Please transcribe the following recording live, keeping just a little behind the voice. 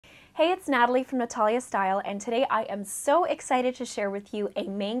Hey, it's Natalie from Natalia Style, and today I am so excited to share with you a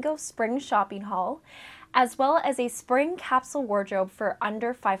mango spring shopping haul, as well as a spring capsule wardrobe for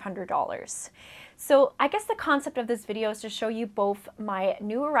under $500. So I guess the concept of this video is to show you both my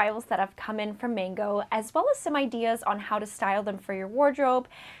new arrivals that have come in from Mango, as well as some ideas on how to style them for your wardrobe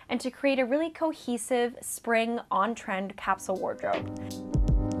and to create a really cohesive spring on-trend capsule wardrobe.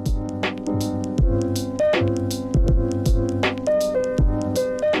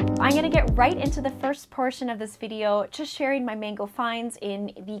 I'm going to get right into the first portion of this video, just sharing my Mango finds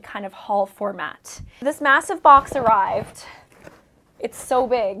in the kind of haul format. This massive box arrived. It's so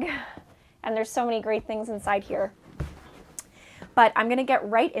big, and there's so many great things inside here. But I'm going to get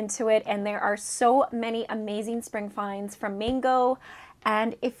right into it, and there are so many amazing spring finds from Mango.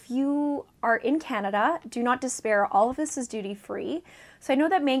 And if you are in Canada, do not despair, all of this is duty-free. So I know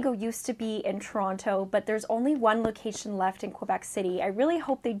that Mango used to be in Toronto, but there's only one location left in Quebec City. I really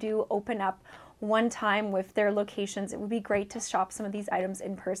hope they do open up one time with their locations. It would be great to shop some of these items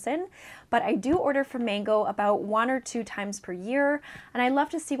in person, but I do order from Mango about 1 or 2 times per year, and I love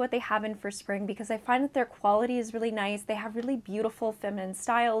to see what they have in for spring because I find that their quality is really nice. They have really beautiful feminine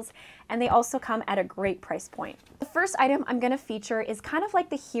styles, and they also come at a great price point. The first item I'm going to feature is kind of like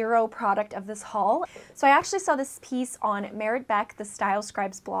the hero product of this haul. So I actually saw this piece on Merritt Beck, the Style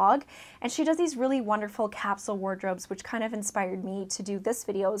Scribe's blog, and she does these really wonderful capsule wardrobes, which kind of inspired me to do this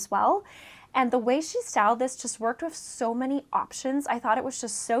video as well. And the way she styled this just worked with so many options. I thought it was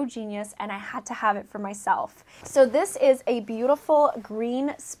just so genius, and I had to have it for myself. So this is a beautiful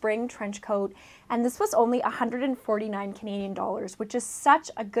green spring trench coat, and this was only 149 Canadian dollars, which is such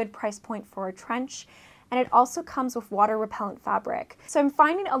a good price point for a trench. And it also comes with water repellent fabric. So I'm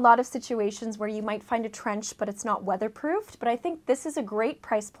finding a lot of situations where you might find a trench, but it's not weatherproofed. But I think this is a great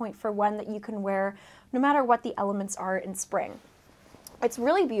price point for one that you can wear no matter what the elements are in spring. It's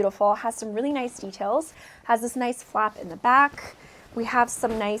really beautiful, has some really nice details, has this nice flap in the back. We have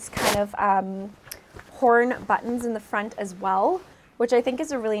some nice kind of horn buttons in the front as well, which I think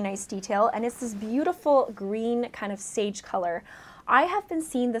is a really nice detail. And it's this beautiful green kind of sage color. I have been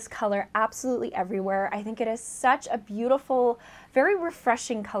seeing this color absolutely everywhere. I think it is such a beautiful, very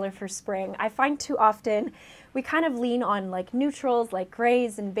refreshing color for spring. I find too often we kind of lean on like neutrals, like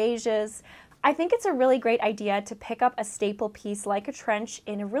grays and beiges. I think it's a really great idea to pick up a staple piece like a trench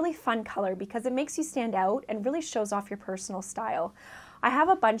in a really fun color because it makes you stand out and really shows off your personal style. I have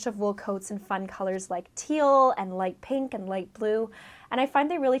a bunch of wool coats in fun colors like teal and light pink and light blue, and I find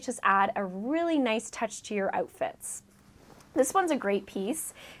they really just add a really nice touch to your outfits. This one's a great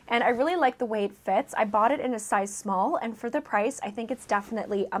piece, and I really like the way it fits. I bought it in a size small, and for the price, I think it's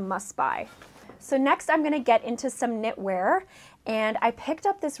definitely a must-buy. So next I'm going to get into some knitwear, and I picked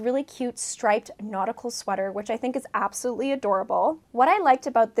up this really cute striped nautical sweater, which I think is absolutely adorable. What I liked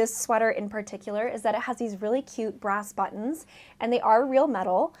about this sweater in particular is that it has these really cute brass buttons, and they are real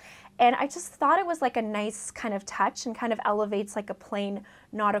metal, and I just thought it was like a nice kind of touch and kind of elevates like a plain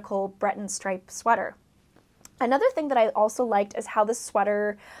nautical Breton stripe sweater. Another thing that I also liked is how this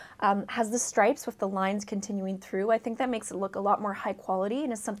sweater has the stripes with the lines continuing through. I think that makes it look a lot more high quality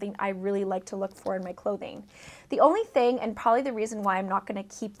and is something I really like to look for in my clothing. The only thing, and probably the reason why I'm not going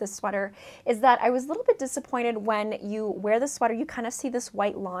to keep this sweater, is that I was a little bit disappointed when you wear the sweater, you kind of see this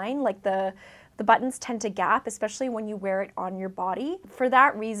white line, like the buttons tend to gap, especially when you wear it on your body. For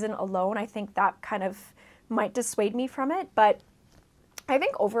that reason alone, I think that kind of might dissuade me from it, but I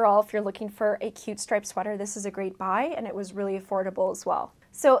think overall, if you're looking for a cute striped sweater, this is a great buy, and it was really affordable as well.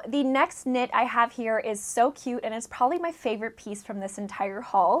 So the next knit I have here is so cute, and it's probably my favorite piece from this entire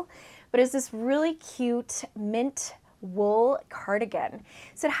haul, but it's this really cute mint wool cardigan.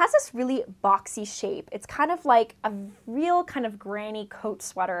 So it has this really boxy shape. It's kind of like a real kind of granny coat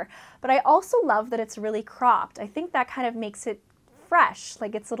sweater, but I also love that it's really cropped. I think that kind of makes it fresh,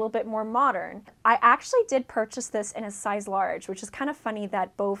 like it's a little bit more modern. I actually did purchase this in a size large, which is kind of funny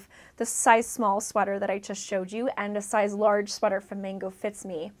that both the size small sweater that I just showed you and a size large sweater from Mango fits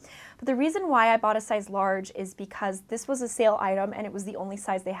me. But the reason why I bought a size large is because this was a sale item and it was the only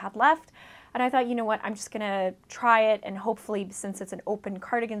size they had left. And I thought, you know what, I'm just gonna try it, and hopefully, since it's an open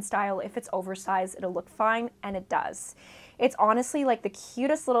cardigan style, if it's oversized, it'll look fine, and it does. It's honestly like the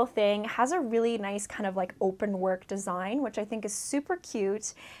cutest little thing, has a really nice kind of like open work design, which I think is super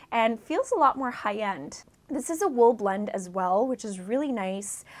cute and feels a lot more high-end. This is a wool blend as well, which is really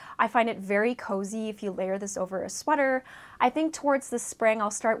nice. I find it very cozy if you layer this over a sweater. I think towards the spring,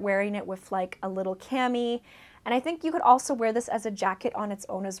 I'll start wearing it with like a little cami. And I think you could also wear this as a jacket on its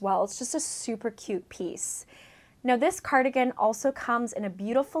own as well. It's just a super cute piece. Now this cardigan also comes in a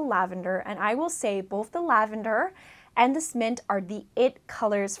beautiful lavender, and I will say both the lavender and this mint are the it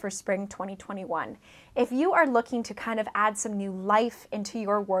colors for spring 2021. If you are looking to kind of add some new life into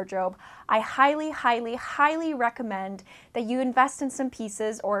your wardrobe, I highly, highly, highly recommend that you invest in some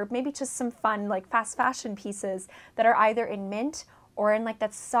pieces, or maybe just some fun like fast fashion pieces that are either in mint or in like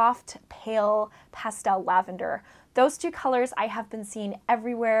that soft, pale pastel lavender. Those two colors I have been seeing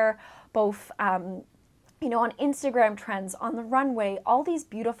everywhere, both you know, on Instagram trends, on the runway. All these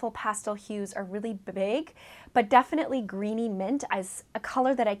beautiful pastel hues are really big, but definitely greeny mint as a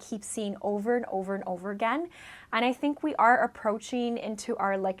color that I keep seeing over and over and over again. And I think we are approaching into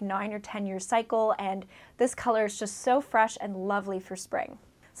our like 9 or 10 year cycle, and this color is just so fresh and lovely for spring.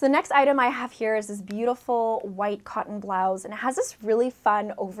 So the next item I have here is this beautiful white cotton blouse, and it has this really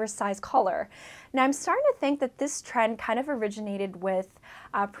fun oversized collar. Now I'm starting to think that this trend kind of originated with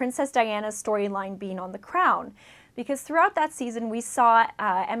Princess Diana's storyline being on the crown, because throughout that season we saw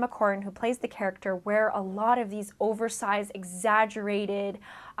Emma Corrin, who plays the character, wear a lot of these oversized, exaggerated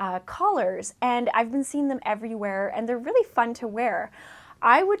collars, and I've been seeing them everywhere, and they're really fun to wear.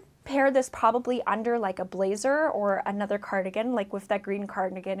 I would pair this probably under like a blazer or another cardigan, like with that green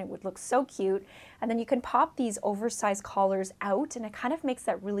cardigan, it would look so cute. And then you can pop these oversized collars out, and it kind of makes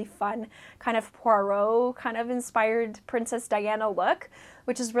that really fun kind of Poirot kind of inspired Princess Diana look,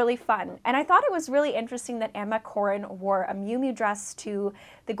 which is really fun. And I thought it was really interesting that Emma Corrin wore a Miu Miu dress to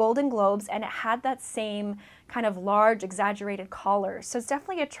the Golden Globes, and it had that same kind of large exaggerated collar. So it's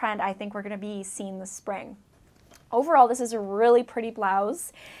definitely a trend I think we're going to be seeing this spring. Overall, this is a really pretty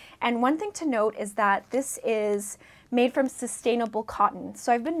blouse. And one thing to note is that this is made from sustainable cotton.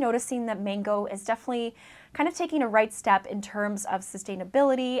 So I've been noticing that Mango is definitely kind of taking a right step in terms of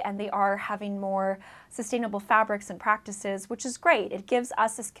sustainability, and they are having more sustainable fabrics and practices, which is great. It gives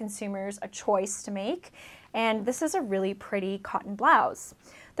us as consumers a choice to make. And this is a really pretty cotton blouse.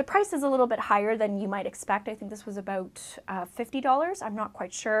 The price is a little bit higher than you might expect. I think this was about $50. I'm not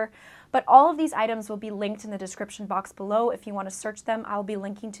quite sure. But all of these items will be linked in the description box below. If you want to search them, I'll be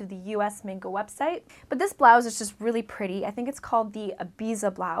linking to the US Mango website. But this blouse is just really pretty. I think it's called the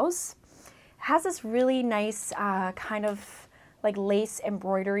Ibiza blouse. It has this really nice kind of like lace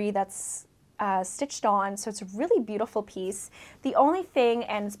embroidery that's stitched on, so it's a really beautiful piece. The only thing,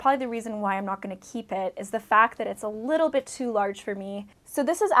 and it's probably the reason why I'm not going to keep it, is the fact that it's a little bit too large for me. So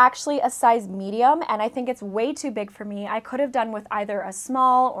this is actually a size medium, and I think it's way too big for me. I could have done with either a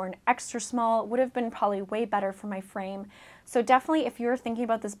small or an extra small. It would have been probably way better for my frame. So definitely, if you're thinking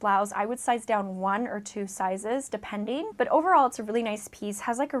about this blouse, I would size down 1 or 2 sizes depending. But overall, it's a really nice piece.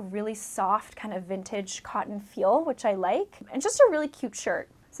 Has like a really soft kind of vintage cotton feel, which I like, and just a really cute shirt.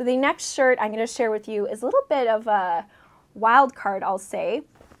 So the next shirt I'm going to share with you is a little bit of a wild card, I'll say.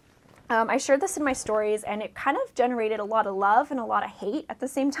 I shared this in my stories, and it kind of generated a lot of love and a lot of hate at the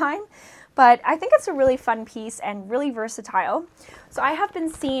same time. But I think it's a really fun piece and really versatile. So I have been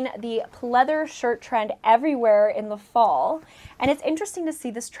seeing the pleather shirt trend everywhere in the fall. And it's interesting to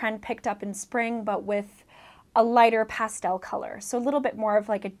see this trend picked up in spring, but with a lighter pastel color. So a little bit more of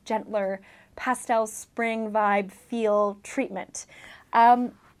like a gentler pastel spring vibe feel treatment.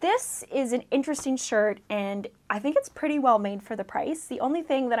 This is an interesting shirt, and I think it's pretty well made for the price. The only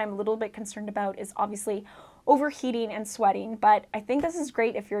thing that I'm a little bit concerned about is obviously overheating and sweating, but I think this is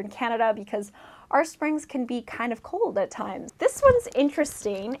great if you're in Canada because our springs can be kind of cold at times. This one's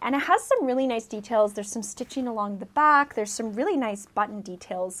interesting, and it has some really nice details. There's some stitching along the back. There's some really nice button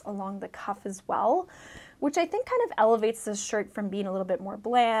details along the cuff as well, which I think kind of elevates this shirt from being a little bit more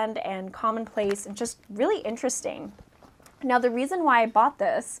bland and commonplace and just really interesting. Now, the reason why I bought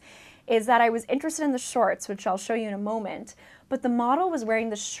this is that I was interested in the shorts, which I'll show you in a moment, but the model was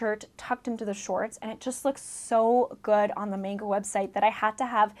wearing the shirt tucked into the shorts, and it just looks so good on the Mango website that I had to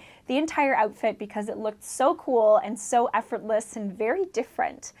have the entire outfit because it looked so cool and so effortless and very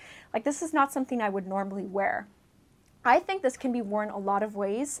different. Like, this is not something I would normally wear. I think this can be worn a lot of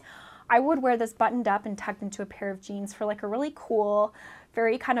ways. I would wear this buttoned up and tucked into a pair of jeans for like a really cool,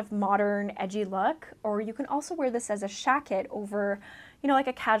 very kind of modern, edgy look. Or you can also wear this as a shacket over, you know, like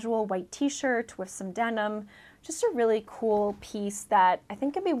a casual white t-shirt with some denim. Just a really cool piece that I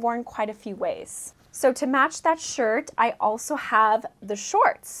think can be worn quite a few ways. So to match that shirt, I also have the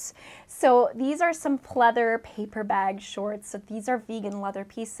shorts. So these are some pleather paper bag shorts. So these are vegan leather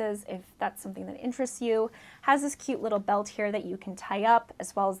pieces, if that's something that interests you. Has this cute little belt here that you can tie up,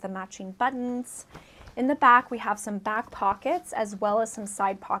 as well as the matching buttons. In the back, we have some back pockets as well as some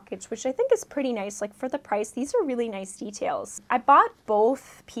side pockets, which I think is pretty nice. Like, for the price, these are really nice details. I bought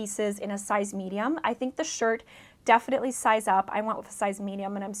both pieces in a size medium. I think the shirt definitely size up. I went with a size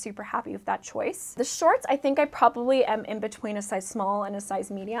medium and I'm super happy with that choice. The shorts, I think I probably am in between a size small and a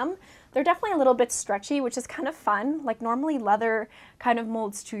size medium. They're definitely a little bit stretchy, which is kind of fun. Like normally leather kind of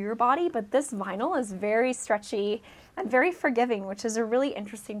molds to your body, but this vinyl is very stretchy and very forgiving, which is a really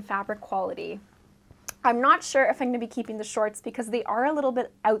interesting fabric quality. I'm not sure if I'm going to be keeping the shorts because they are a little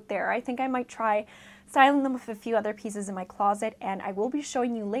bit out there. I think I might try styling them with a few other pieces in my closet, and I will be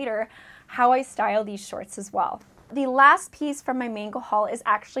showing you later how I style these shorts as well. The last piece from my mango haul is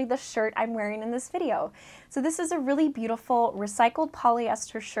actually the shirt I'm wearing in this video. So this is a really beautiful recycled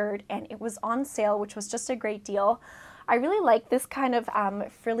polyester shirt, and it was on sale, which was just a great deal. I really like this kind of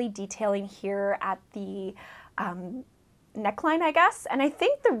frilly detailing here at the neckline, I guess, and I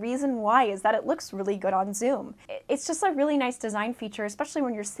think the reason why is that it looks really good on Zoom. It's just a really nice design feature, especially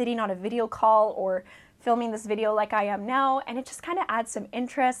when you're sitting on a video call or filming this video like I am now, and it just kind of adds some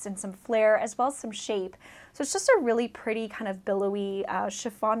interest and some flair as well as some shape. So it's just a really pretty kind of billowy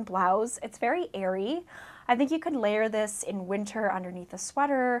chiffon blouse. It's very airy. I think you could layer this in winter underneath a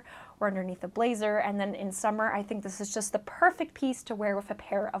sweater or underneath a blazer, and then in summer I think this is just the perfect piece to wear with a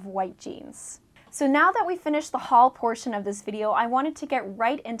pair of white jeans. So now that we finished the haul portion of this video, I wanted to get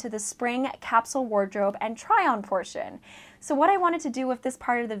right into the spring capsule wardrobe and try on portion. So what I wanted to do with this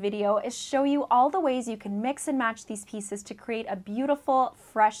part of the video is show you all the ways you can mix and match these pieces to create a beautiful,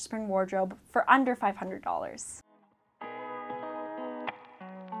 fresh spring wardrobe for under $500.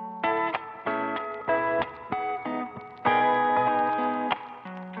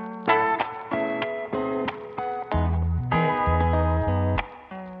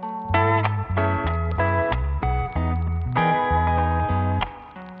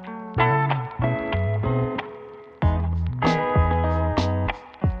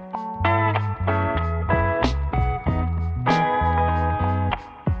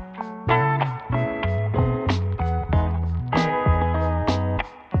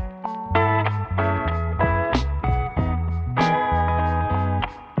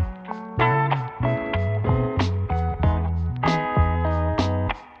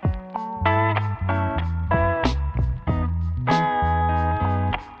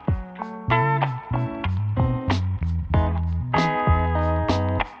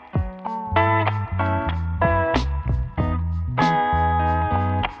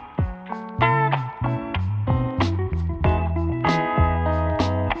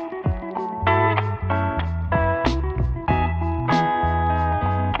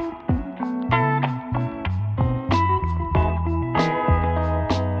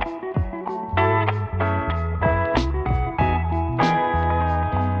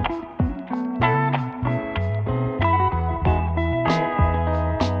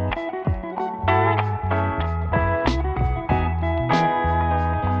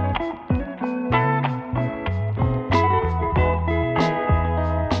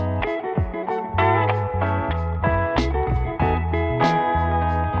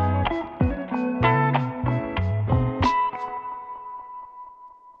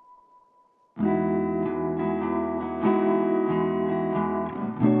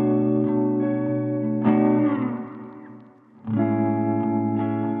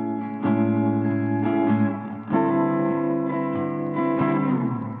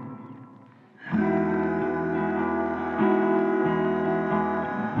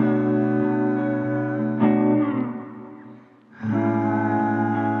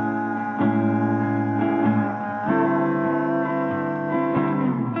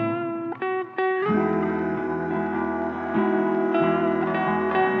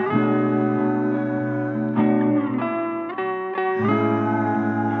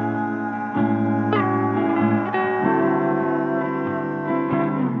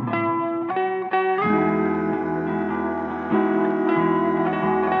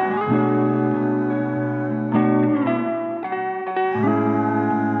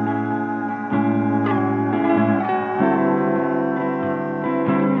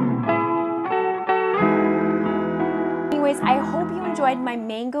 I hope you enjoyed my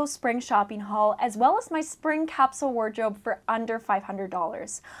mango spring shopping haul as well as my spring capsule wardrobe for under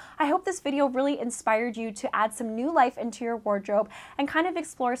 $500. I hope this video really inspired you to add some new life into your wardrobe and kind of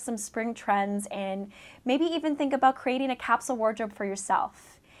explore some spring trends and maybe even think about creating a capsule wardrobe for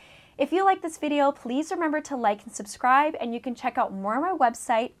yourself. If you like this video, please remember to like and subscribe, and you can check out more on my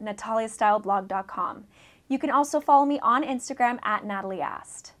website, nataliastyleblog.com. You can also follow me on Instagram at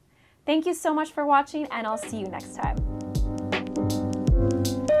NatalieAsked. Thank you so much for watching, and I'll see you next time.